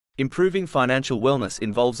Improving financial wellness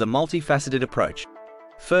involves a multifaceted approach.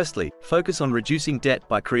 Firstly, focus on reducing debt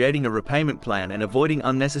by creating a repayment plan and avoiding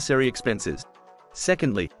unnecessary expenses.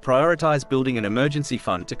 Secondly, prioritize building an emergency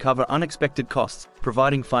fund to cover unexpected costs,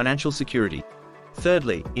 providing financial security.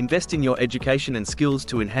 Thirdly, invest in your education and skills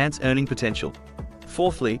to enhance earning potential.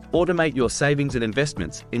 Fourthly, automate your savings and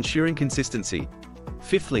investments, ensuring consistency.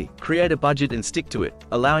 Fifthly, create a budget and stick to it,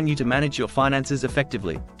 allowing you to manage your finances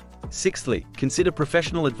effectively. Sixthly, consider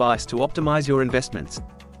professional advice to optimize your investments.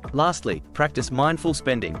 Lastly, practice mindful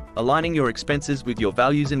spending, aligning your expenses with your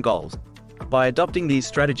values and goals. By adopting these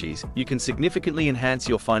strategies, you can significantly enhance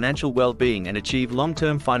your financial well-being and achieve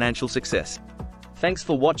long-term financial success. Thanks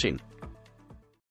for watching.